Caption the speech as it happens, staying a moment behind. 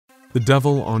The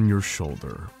devil on your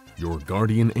shoulder, your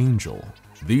guardian angel.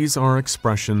 These are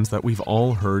expressions that we've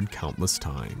all heard countless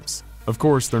times. Of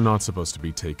course, they're not supposed to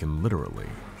be taken literally.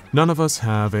 None of us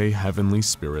have a heavenly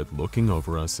spirit looking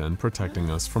over us and protecting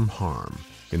us from harm,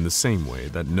 in the same way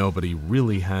that nobody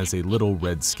really has a little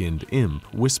red-skinned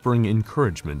imp whispering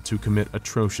encouragement to commit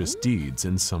atrocious deeds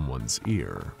in someone's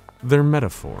ear. They're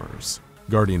metaphors.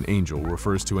 Guardian angel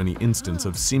refers to any instance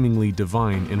of seemingly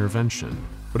divine intervention,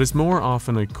 but is more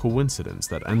often a coincidence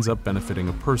that ends up benefiting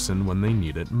a person when they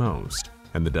need it most.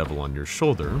 And the devil on your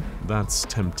shoulder, that's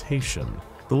temptation.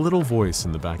 The little voice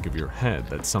in the back of your head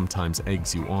that sometimes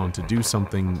eggs you on to do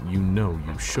something you know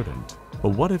you shouldn't. But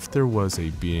what if there was a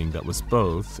being that was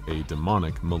both a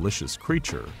demonic, malicious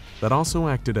creature that also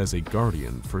acted as a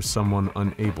guardian for someone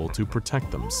unable to protect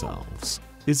themselves?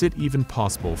 Is it even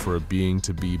possible for a being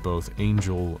to be both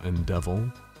angel and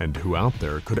devil? And who out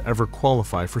there could ever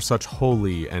qualify for such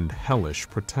holy and hellish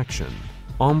protection?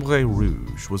 Ombre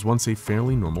Rouge was once a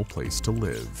fairly normal place to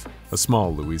live, a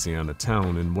small Louisiana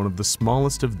town in one of the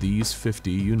smallest of these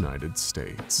 50 United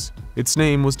States. Its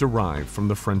name was derived from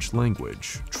the French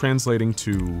language, translating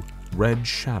to Red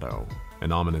Shadow,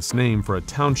 an ominous name for a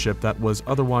township that was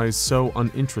otherwise so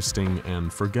uninteresting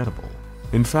and forgettable.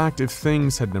 In fact, if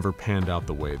things had never panned out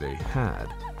the way they had,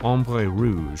 Ombre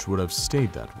Rouge would have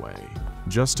stayed that way,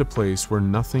 just a place where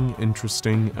nothing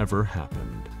interesting ever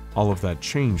happened. All of that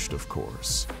changed, of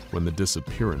course, when the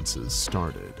disappearances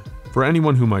started. For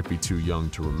anyone who might be too young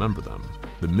to remember them,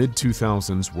 the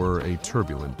mid-2000s were a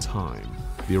turbulent time.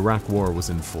 The Iraq War was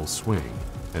in full swing,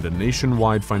 and a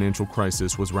nationwide financial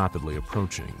crisis was rapidly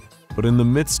approaching. But in the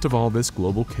midst of all this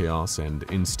global chaos and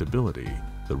instability,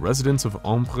 the residents of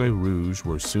Ombre Rouge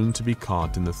were soon to be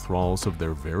caught in the thralls of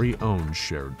their very own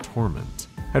shared torment.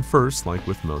 At first, like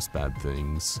with most bad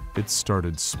things, it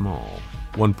started small.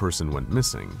 One person went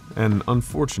missing, an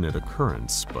unfortunate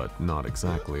occurrence, but not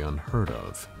exactly unheard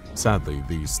of. Sadly,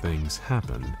 these things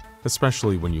happen,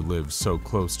 especially when you live so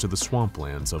close to the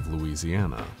swamplands of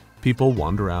Louisiana. People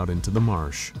wander out into the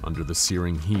marsh under the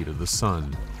searing heat of the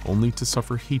sun, only to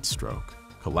suffer heat stroke,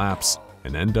 collapse,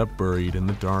 and end up buried in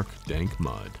the dark, dank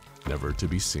mud, never to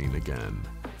be seen again.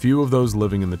 Few of those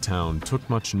living in the town took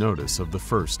much notice of the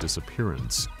first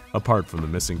disappearance. Apart from the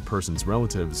missing person's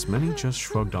relatives, many just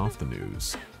shrugged off the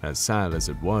news. As sad as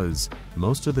it was,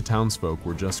 most of the townsfolk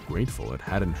were just grateful it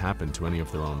hadn't happened to any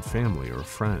of their own family or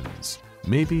friends.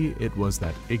 Maybe it was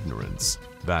that ignorance,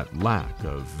 that lack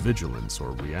of vigilance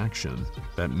or reaction,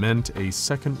 that meant a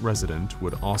second resident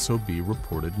would also be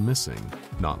reported missing,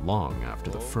 not long after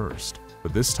the first.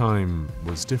 But this time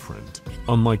was different.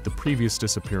 Unlike the previous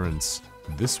disappearance,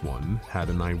 this one had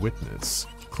an eyewitness.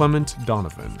 Clement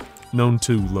Donovan, known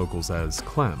to locals as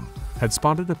Clem, had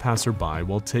spotted a passerby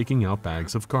while taking out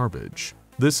bags of garbage.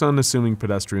 This unassuming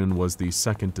pedestrian was the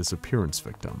second disappearance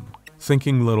victim.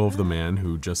 Thinking little of the man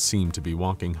who just seemed to be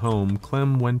walking home,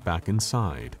 Clem went back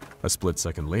inside. A split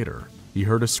second later, he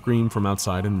heard a scream from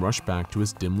outside and rushed back to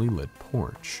his dimly lit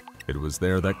porch. It was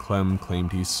there that Clem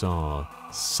claimed he saw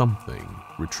something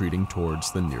retreating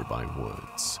towards the nearby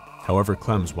woods. However,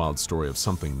 Clem's wild story of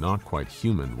something not quite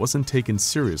human wasn't taken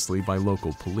seriously by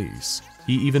local police.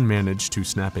 He even managed to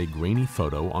snap a grainy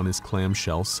photo on his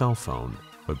clamshell cell phone.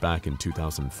 But back in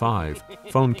 2005,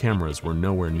 phone cameras were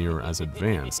nowhere near as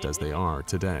advanced as they are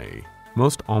today.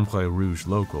 Most Ombre Rouge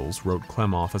locals wrote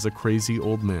Clem off as a crazy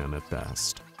old man at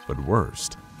best. But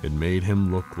worst, it made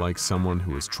him look like someone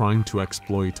who was trying to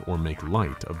exploit or make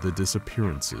light of the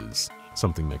disappearances,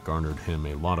 something that garnered him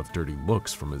a lot of dirty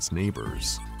looks from his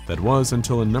neighbors. That was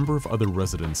until a number of other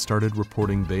residents started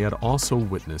reporting they had also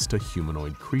witnessed a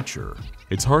humanoid creature.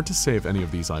 It's hard to say if any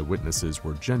of these eyewitnesses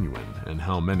were genuine and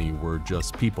how many were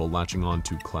just people latching on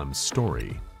to Clem's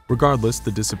story. Regardless,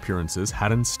 the disappearances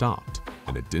hadn't stopped,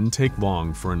 and it didn't take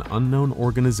long for an unknown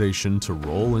organization to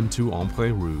roll into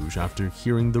Ombre Rouge after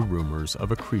hearing the rumors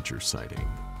of a creature sighting.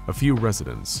 A few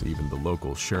residents, even the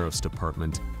local sheriff's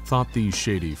department, thought these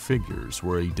shady figures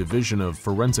were a division of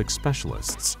forensic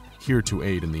specialists here to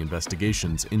aid in the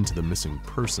investigations into the missing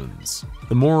persons.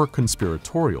 The more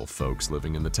conspiratorial folks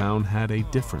living in the town had a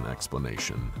different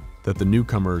explanation, that the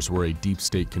newcomers were a deep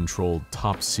state-controlled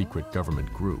top-secret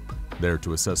government group, there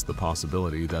to assess the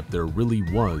possibility that there really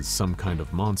was some kind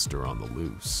of monster on the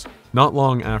loose. Not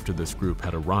long after this group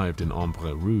had arrived in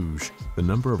Ombre Rouge, the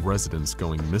number of residents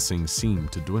going missing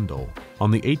seemed to dwindle.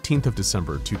 On the 18th of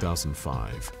December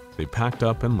 2005, they packed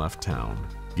up and left town.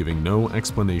 giving no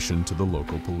explanation to the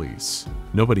local police.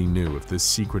 Nobody knew if this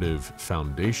secretive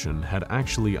foundation had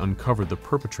actually uncovered the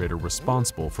perpetrator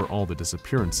responsible for all the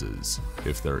disappearances,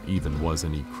 if there even was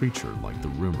any creature like the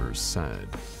rumors said.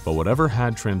 But whatever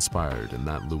had transpired in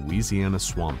that Louisiana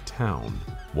swamp town,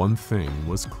 one thing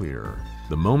was clear.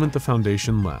 The moment the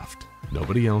Foundation left,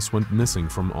 nobody else went missing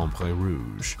from Ombre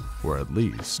Rouge, or at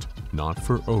least, not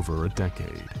for over a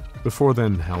decade. Before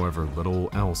then, however, little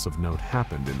else of note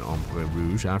happened in Ombre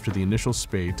Rouge after the initial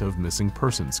spate of missing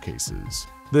persons cases.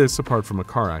 This, apart from a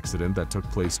car accident that took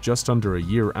place just under a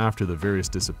year after the various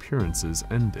disappearances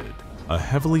ended. A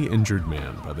heavily injured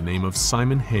man by the name of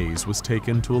Simon Hayes was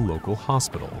taken to a local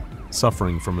hospital,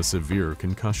 suffering from a severe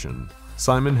concussion.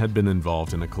 Simon had been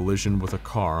involved in a collision with a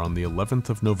car on the 11th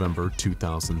of November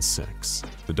 2006.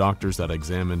 The doctors that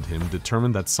examined him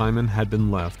determined that Simon had been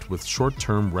left with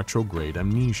short-term retrograde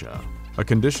amnesia, a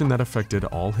condition that affected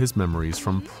all his memories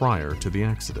from prior to the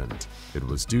accident. It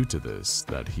was due to this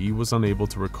that he was unable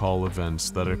to recall events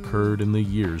that occurred in the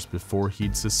years before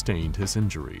he'd sustained his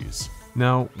injuries.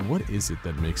 Now, what is it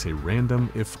that makes a random,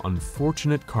 if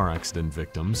unfortunate, car accident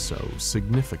victim so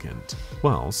significant?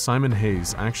 Well, Simon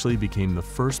Hayes actually became the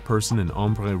first person in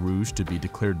Ombre Rouge to be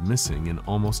declared missing in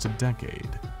almost a decade.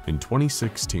 In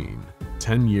 2016,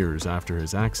 10 years after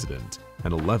his accident,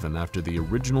 and 11 after the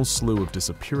original slew of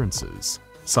disappearances,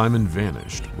 Simon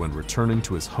vanished when returning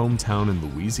to his hometown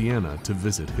in Louisiana to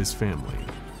visit his family.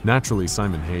 Naturally,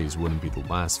 Simon Hayes wouldn't be the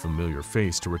last familiar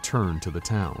face to return to the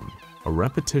town. A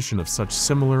repetition of such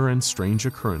similar and strange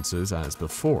occurrences as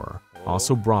before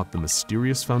also brought the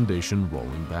mysterious Foundation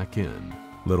rolling back in.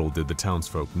 Little did the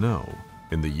townsfolk know,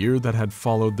 in the year that had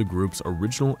followed the group's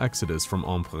original exodus from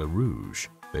Ombre Rouge,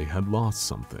 they had lost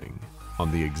something.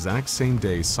 On the exact same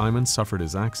day Simon suffered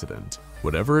his accident,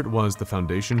 whatever it was the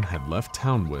Foundation had left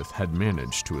town with had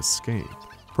managed to escape.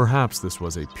 Perhaps this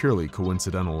was a purely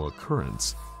coincidental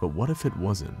occurrence, but what if it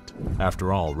wasn't?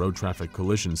 After all, road traffic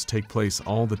collisions take place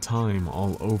all the time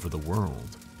all over the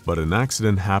world. But an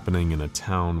accident happening in a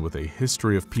town with a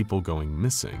history of people going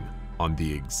missing on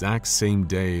the exact same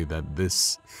day that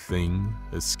this thing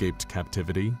escaped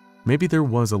captivity? Maybe there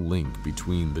was a link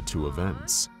between the two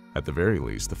events. At the very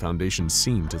least, the Foundation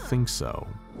seemed to think so.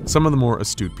 Some of the more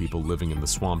astute people living in the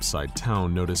swampside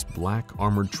town noticed black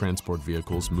armored transport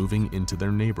vehicles moving into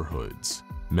their neighborhoods.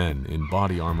 Men in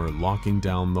body armor locking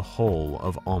down the whole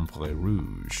of Ombre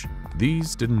Rouge.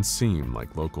 These didn't seem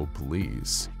like local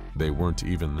police. They weren't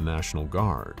even the National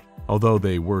Guard, although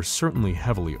they were certainly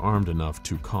heavily armed enough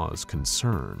to cause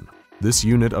concern. This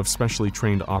unit of specially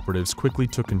trained operatives quickly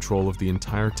took control of the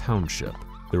entire township,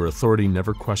 their authority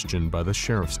never questioned by the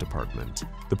sheriff's department.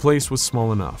 The place was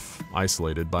small enough,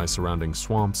 isolated by surrounding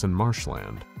swamps and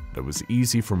marshland, that it was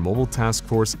easy for Mobile Task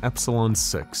Force Epsilon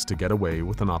 6 to get away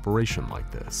with an operation like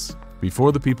this.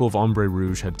 Before the people of Ombre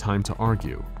Rouge had time to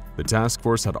argue, the task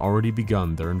force had already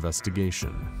begun their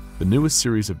investigation. The newest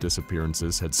series of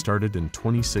disappearances had started in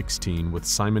 2016 with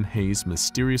Simon Hayes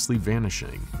mysteriously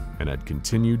vanishing, and had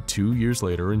continued 2 years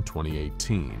later in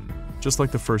 2018. Just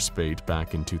like the first spate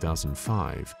back in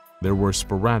 2005, there were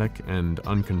sporadic and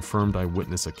unconfirmed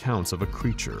eyewitness accounts of a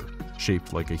creature,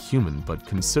 shaped like a human but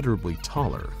considerably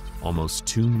taller, almost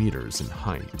 2 meters in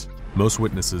height. Most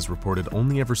witnesses reported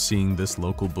only ever seeing this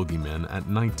local boogeyman at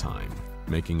nighttime,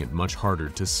 making it much harder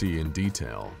to see in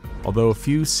detail, although a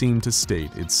few seemed to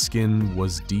state its skin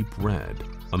was deep red,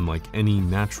 unlike any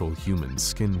natural human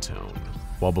skin tone.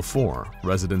 While before,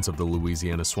 residents of the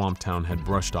Louisiana swamp town had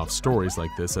brushed off stories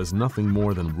like this as nothing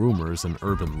more than rumors and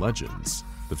urban legends,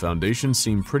 the Foundation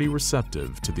seemed pretty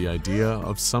receptive to the idea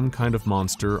of some kind of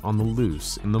monster on the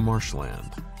loose in the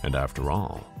marshland. And after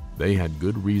all, they had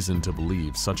good reason to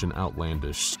believe such an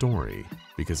outlandish story,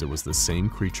 because it was the same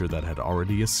creature that had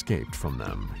already escaped from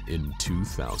them in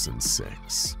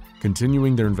 2006.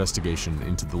 Continuing their investigation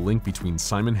into the link between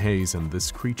Simon Hayes and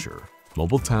this creature,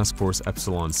 Mobile Task Force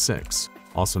Epsilon 6,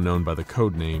 also known by the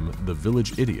codename the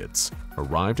Village Idiots,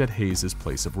 arrived at Hayes'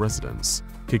 place of residence.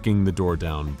 Kicking the door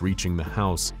down, breaching the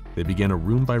house, they began a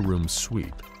room-by-room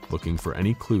sweep, looking for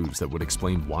any clues that would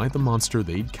explain why the monster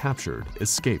they'd captured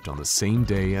escaped on the same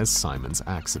day as Simon's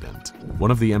accident.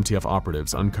 One of the MTF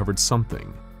operatives uncovered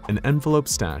something, an envelope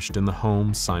stashed in the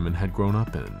home Simon had grown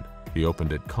up in. He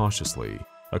opened it cautiously.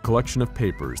 A collection of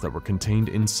papers that were contained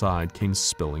inside came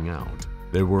spilling out.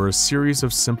 There were a series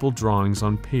of simple drawings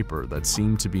on paper that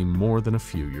seemed to be more than a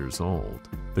few years old.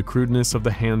 The crudeness of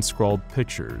the hand-scrawled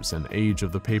pictures and age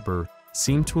of the paper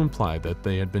seemed to imply that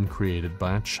they had been created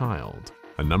by a child.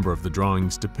 A number of the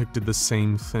drawings depicted the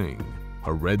same thing,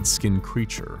 a red-skinned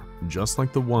creature, just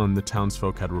like the one the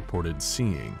townsfolk had reported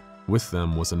seeing. With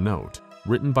them was a note,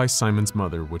 written by Simon's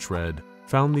mother, which read,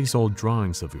 "Found these old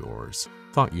drawings of yours.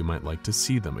 Thought you might like to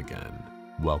see them again.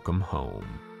 Welcome home."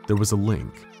 There was a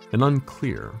link, an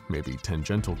unclear, maybe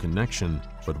tangential connection,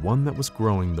 but one that was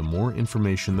growing the more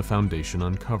information the Foundation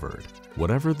uncovered.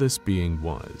 Whatever this being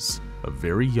was, a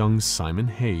very young Simon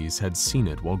Hayes had seen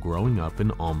it while growing up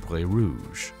in Ombre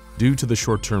Rouge. Due to the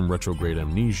short-term retrograde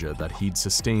amnesia that he'd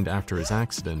sustained after his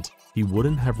accident, he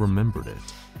wouldn't have remembered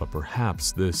it, but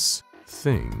perhaps this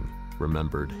thing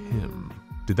remembered him.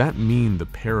 Did that mean the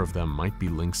pair of them might be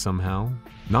linked somehow?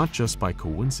 Not just by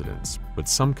coincidence, but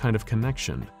some kind of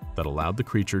connection that allowed the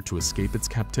creature to escape its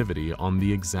captivity on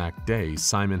the exact day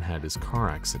Simon had his car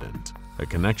accident. A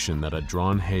connection that had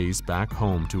drawn Hayes back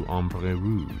home to Ombre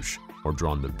Rouge, or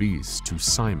drawn the beast to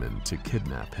Simon to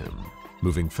kidnap him.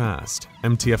 Moving fast,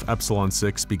 MTF Epsilon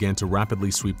 6 began to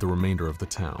rapidly sweep the remainder of the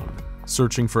town,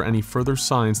 searching for any further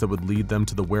signs that would lead them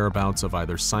to the whereabouts of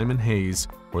either Simon Hayes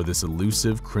or this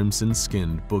elusive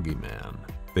crimson-skinned boogeyman.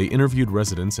 They interviewed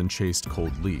residents and chased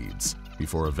cold leads,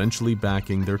 before eventually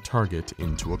backing their target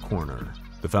into a corner.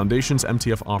 The Foundation's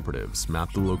MTF operatives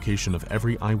mapped the location of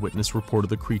every eyewitness report of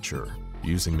the creature,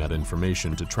 using that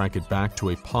information to track it back to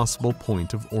a possible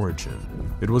point of origin.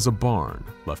 It was a barn,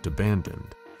 left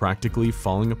abandoned, practically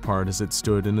falling apart as it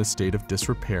stood in a state of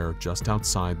disrepair just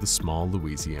outside the small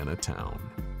Louisiana town.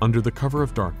 Under the cover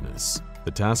of darkness,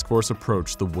 the task force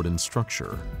approached the wooden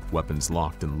structure, weapons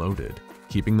locked and loaded,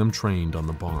 keeping them trained on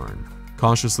the barn.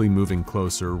 Cautiously moving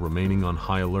closer, remaining on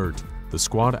high alert, the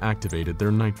squad activated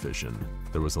their night vision.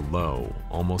 There was a low,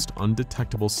 almost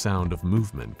undetectable sound of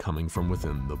movement coming from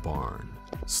within the barn.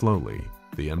 Slowly,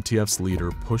 the MTF's leader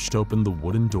pushed open the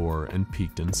wooden door and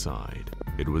peeked inside.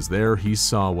 It was there he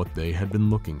saw what they had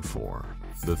been looking for.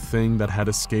 The thing that had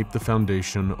escaped the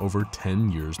Foundation over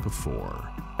 10 years before.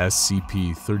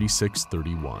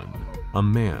 SCP-3631. A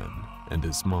man and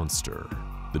his monster.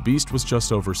 The beast was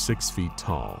just over 6 feet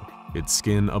tall, its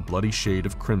skin a bloody shade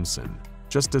of crimson,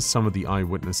 just as some of the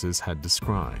eyewitnesses had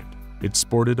described. It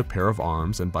sported a pair of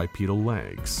arms and bipedal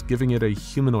legs, giving it a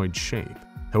humanoid shape.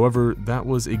 However, that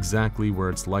was exactly where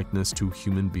its likeness to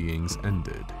human beings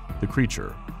ended. The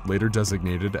creature, later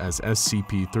designated as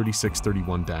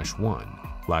SCP-3631-1,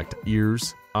 lacked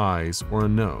ears, eyes, or a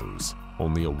nose,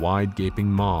 only a wide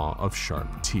gaping maw of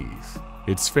sharp teeth.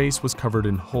 Its face was covered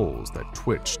in holes that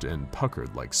twitched and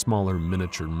puckered like smaller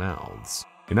miniature mouths.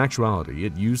 In actuality,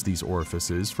 it used these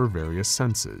orifices for various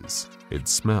senses. It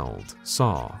smelled,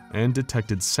 saw, and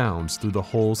detected sounds through the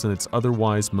holes in its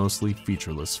otherwise mostly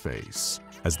featureless face.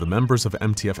 As the members of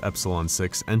MTF Epsilon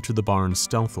 6 entered the barn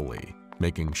stealthily,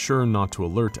 making sure not to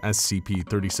alert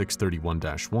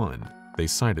SCP-3631-1, they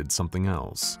sighted something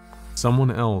else.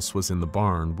 Someone else was in the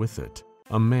barn with it.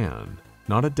 A man.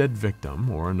 Not a dead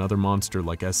victim or another monster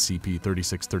like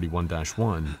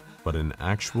SCP-3631-1, but an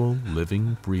actual,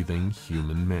 living, breathing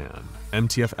human man.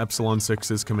 MTF Epsilon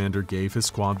 6's commander gave his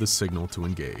squad the signal to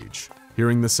engage.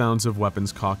 Hearing the sounds of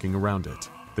weapons cocking around it,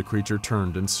 the creature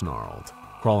turned and snarled,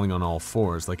 crawling on all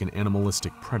fours like an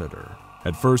animalistic predator.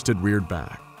 At first, it reared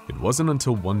back. It wasn't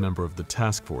until one member of the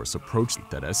task force approached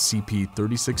that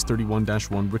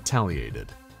SCP-3631-1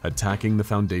 retaliated, attacking the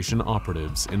Foundation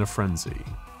operatives in a frenzy.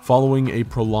 Following a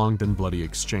prolonged and bloody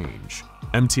exchange,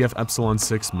 MTF Epsilon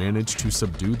 6 managed to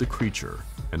subdue the creature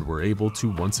and were able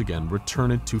to once again return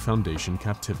it to Foundation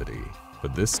captivity.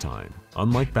 But this time,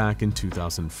 unlike back in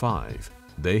 2005,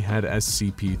 they had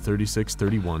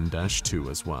SCP-3631-2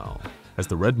 as well. As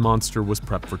the red monster was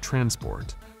prepped for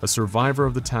transport, a survivor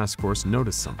of the task force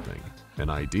noticed something, an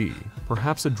ID,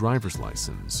 perhaps a driver's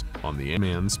license, on the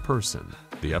man's person.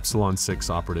 The Epsilon 6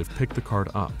 operative picked the card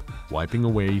up, wiping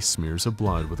away smears of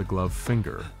blood with a gloved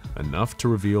finger, enough to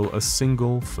reveal a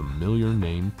single familiar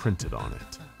name printed on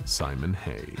it, Simon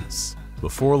Hayes.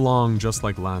 Before long, just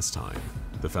like last time,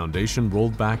 the Foundation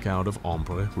rolled back out of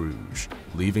Ombre Rouge,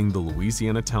 leaving the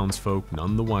Louisiana townsfolk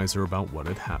none the wiser about what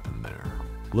had happened there.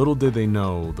 Little did they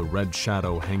know the red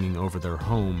shadow hanging over their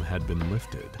home had been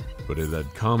lifted, but it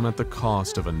had come at the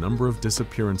cost of a number of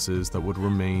disappearances that would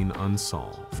remain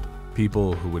unsolved.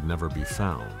 People who would never be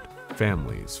found,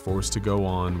 families forced to go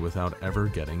on without ever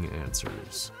getting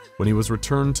answers. When he was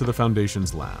returned to the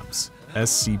Foundation's labs,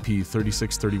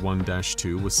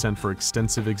 SCP-3631-2 was sent for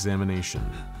extensive examination.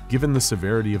 Given the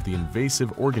severity of the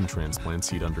invasive organ transplants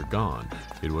he'd undergone,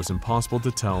 it was impossible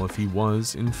to tell if he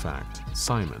was, in fact,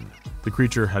 Simon. The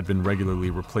creature had been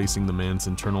regularly replacing the man's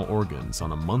internal organs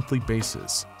on a monthly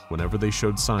basis whenever they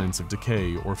showed signs of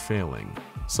decay or failing,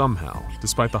 Somehow,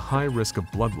 despite the high risk of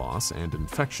blood loss and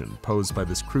infection posed by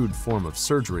this crude form of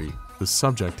surgery, the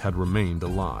subject had remained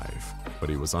alive, but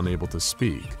he was unable to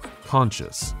speak,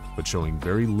 conscious, but showing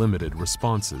very limited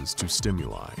responses to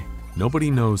stimuli. Nobody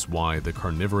knows why the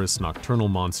carnivorous nocturnal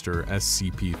monster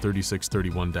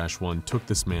SCP-3631-1 took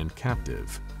this man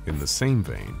captive. In the same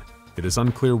vein, it is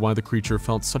unclear why the creature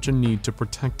felt such a need to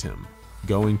protect him,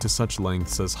 going to such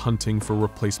lengths as hunting for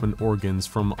replacement organs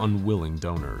from unwilling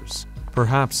donors.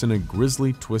 Perhaps in a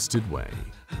grisly, twisted way,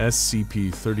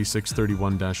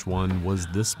 SCP-3631-1 was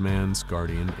this man's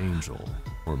guardian angel,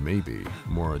 or maybe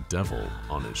more a devil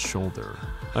on his shoulder.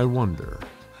 I wonder,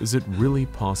 is it really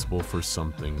possible for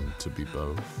something to be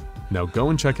both? Now go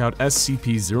and check out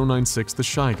SCP-096 the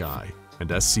Shy Guy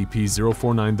and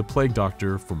SCP-049 the Plague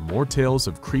Doctor for more tales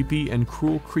of creepy and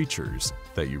cruel creatures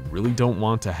that you really don't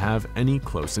want to have any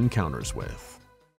close encounters with.